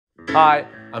Hi,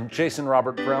 I'm Jason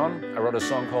Robert Brown. I wrote a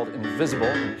song called Invisible,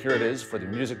 and here it is for the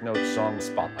Musicnotes song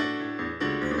Spotlight.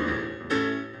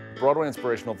 Broadway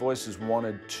Inspirational Voices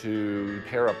wanted to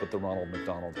pair up with the Ronald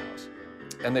McDonald House.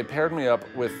 And they paired me up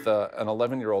with an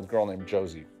 11-year-old girl named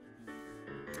Josie.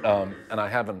 And I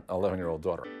have an 11-year-old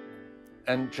daughter.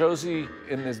 And Josie,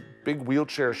 in this big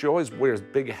wheelchair, she always wears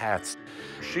big hats.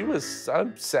 She was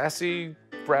a sassy,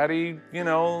 bratty,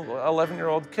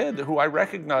 11-year-old kid who I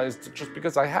recognized just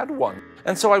because I had one.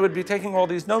 And so I would be taking all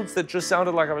these notes that just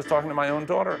sounded like I was talking to my own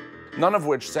daughter, none of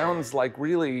which sounds like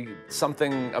really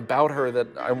something about her that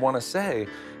I want to say.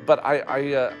 But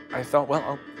I thought,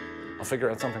 well, I'll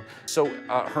figure out something. So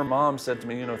her mom said to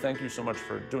me, thank you so much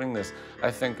for doing this.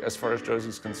 I think as far as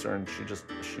Josie's concerned,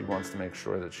 she wants to make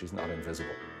sure that she's not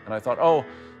invisible. And I thought, oh,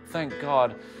 thank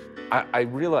God. I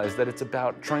realized that it's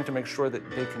about trying to make sure that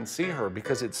they can see her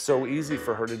because it's so easy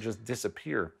for her to just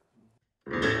disappear.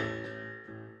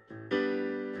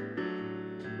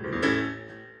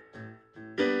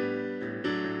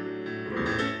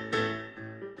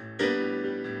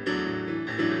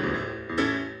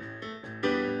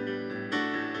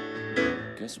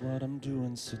 Guess what I'm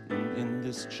doing sitting in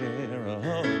this chair?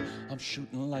 Oh, I'm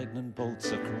shooting lightning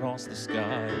bolts across the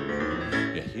sky.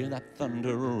 You hear that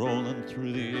thunder rolling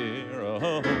through the air?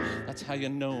 Oh, that's how you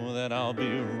know that I'll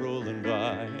be rolling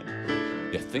by.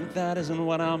 You think that isn't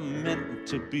what I'm meant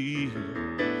to be?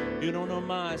 You don't know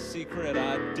my secret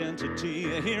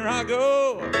identity. Here I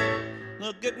go,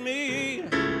 look at me.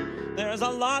 There's a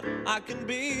lot I can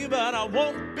be, but I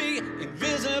won't be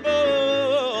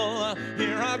invisible.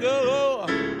 Here I go,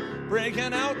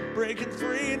 breaking out, breaking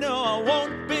free. No, I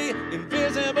won't be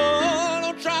invisible.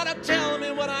 Don't try to tell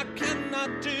me what I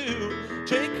cannot do.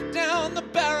 Take down the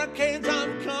barricades,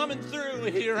 I'm coming through.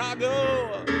 Here I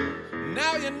go,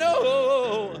 now you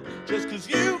know. Just 'cause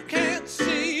you can't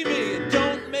see me,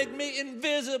 don't make me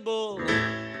invisible.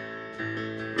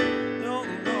 No,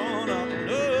 no, no,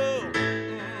 no.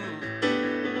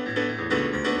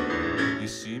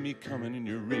 See me coming in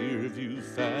your rear view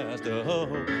fast. Oh,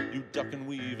 you duck and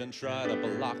weave and try to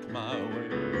block my way.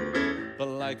 But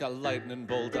like a lightning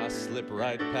bolt, I slip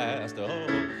right past.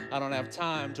 Oh, I don't have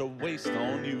time to waste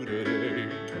on you today.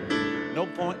 No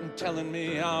point in telling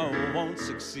me I won't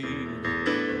succeed.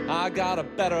 I got a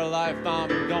better life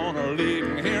I'm gonna lead.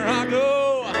 And here I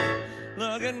go,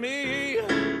 look at me.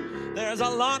 There's a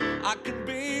lot I can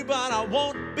be, but I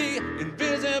won't be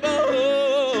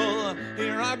invisible.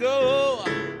 Here I go,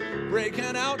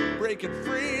 breaking out, breaking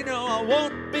free. No, I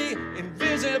won't be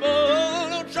invisible.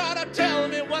 Don't try to tell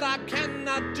me what I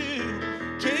cannot do.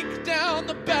 Take down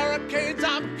the barricades,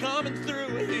 I'm coming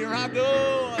through. Here I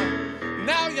go,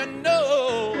 now you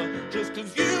know. Just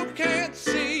 'cause you can't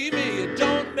see me,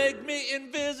 don't make me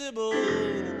invisible.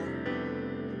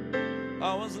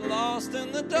 I was lost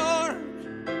in the dark,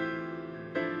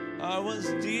 I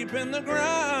was deep in the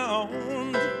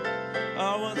ground,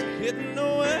 I was hidden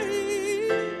away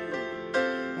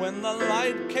when the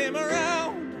light came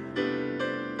around.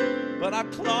 But I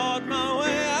clawed my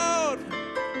way out,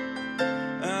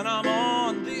 and I'm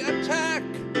on the attack.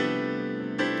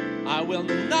 I will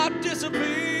not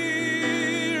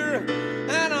disappear,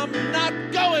 and I'm not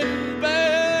going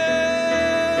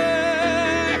back.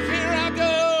 Here I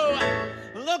go,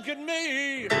 look at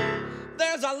me.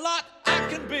 There's a lot I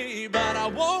can be, but I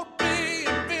won't be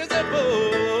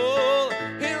invisible.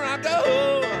 Here I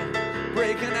go,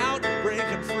 breaking out,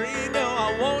 breaking free. No,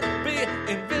 I won't be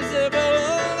invisible.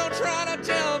 Don't try to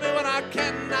tell me what I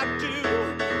cannot do.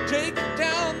 Take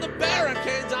down the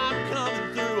barricades, I'm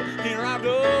coming through. Here I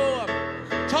go,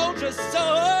 told you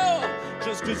so.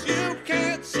 Just 'cause you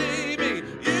can't see me,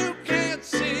 you can't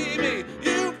see me,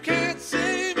 you can't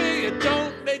see me.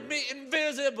 Don't make me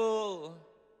invisible.